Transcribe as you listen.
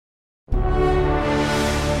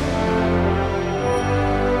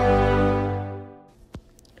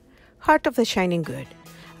Heart of the Shining Good.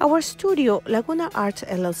 Our studio, Laguna Arts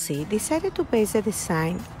LLC, decided to base the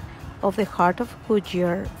design of the Heart of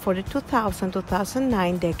Goodyear for the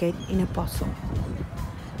 2000-2009 decade in a puzzle,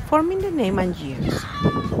 forming the name and years.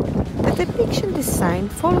 The depiction design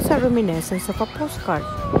follows a reminiscence of a postcard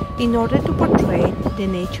in order to portray the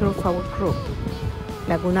nature of our group.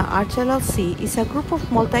 Laguna Arts LLC is a group of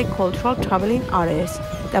multicultural traveling artists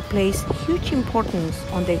that place huge importance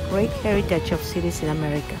on the great heritage of cities in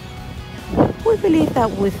America. We believe that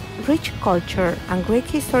with rich culture and great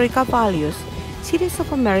historical values, cities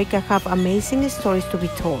of America have amazing stories to be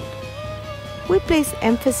told. We place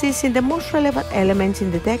emphasis in the most relevant elements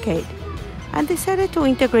in the decade and decided to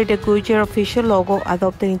integrate the Goodyear official logo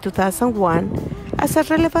adopted in 2001 as a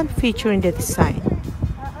relevant feature in the design.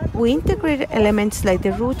 We integrated elements like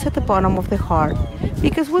the roots at the bottom of the heart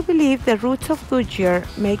because we believe the roots of Goodyear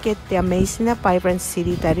make it the amazing and vibrant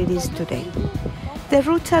city that it is today. The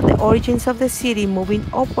roots are the origins of the city moving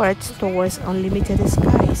upwards towards unlimited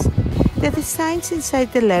skies. The designs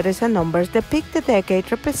inside the letters and numbers depict the decade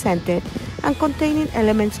represented and containing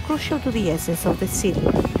elements crucial to the essence of the city.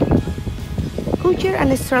 Goodyear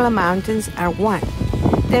and Estrella Mountains are one,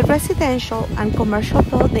 the residential and commercial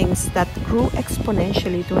buildings that grew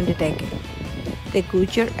exponentially during the decade. The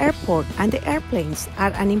Goodyear Airport and the airplanes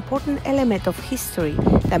are an important element of history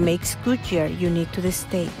that makes Goodyear unique to the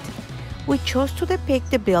state. We chose to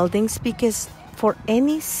depict the buildings because for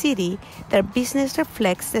any city, their business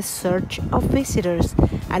reflects the surge of visitors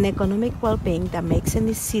and economic well-being that makes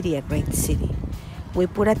any city a great city. We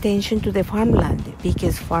put attention to the farmland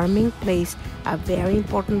because farming plays a very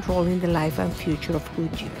important role in the life and future of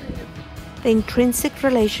Goodyear. The intrinsic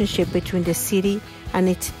relationship between the city and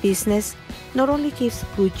its business not only gives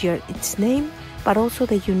Goodyear its name, but also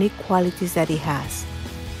the unique qualities that it has.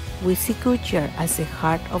 We see Goodyear as the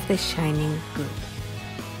heart of the shining good.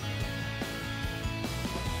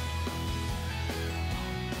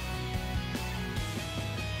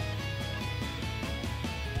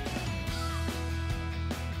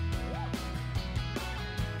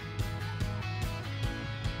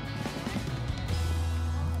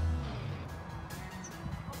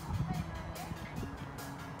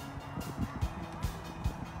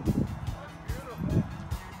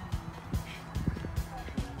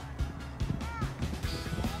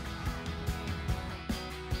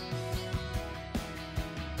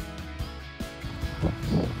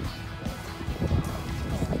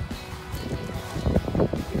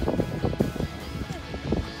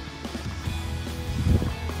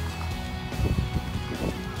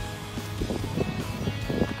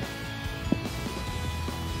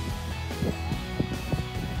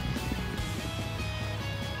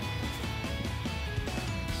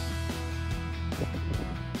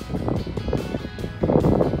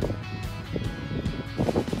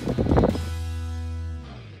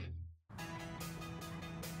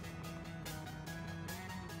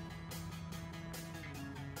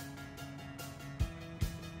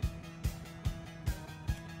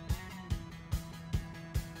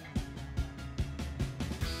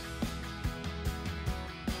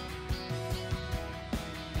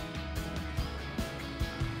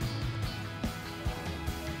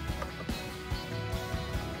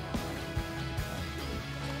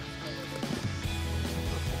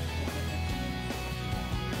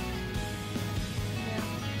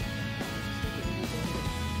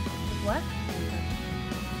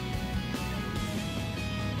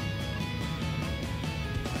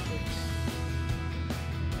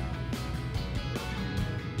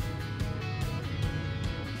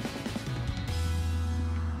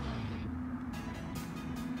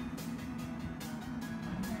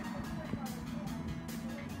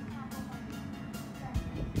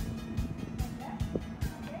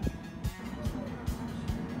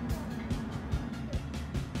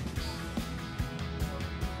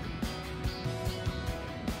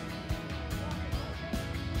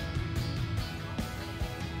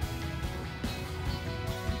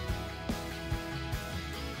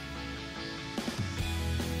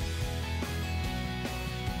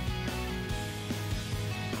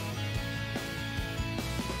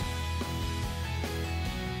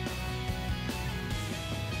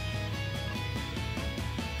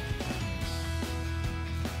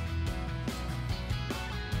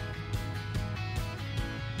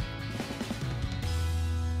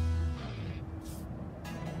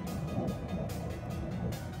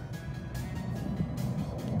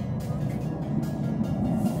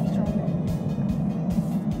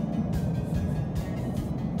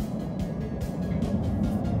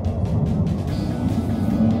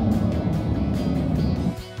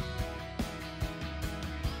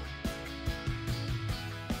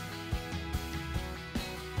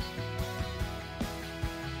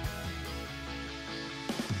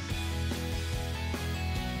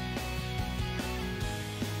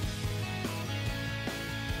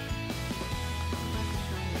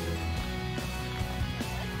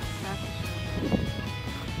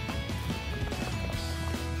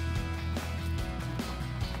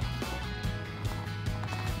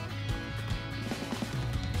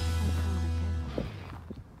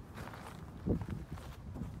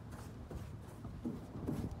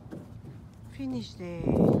 finish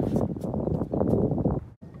the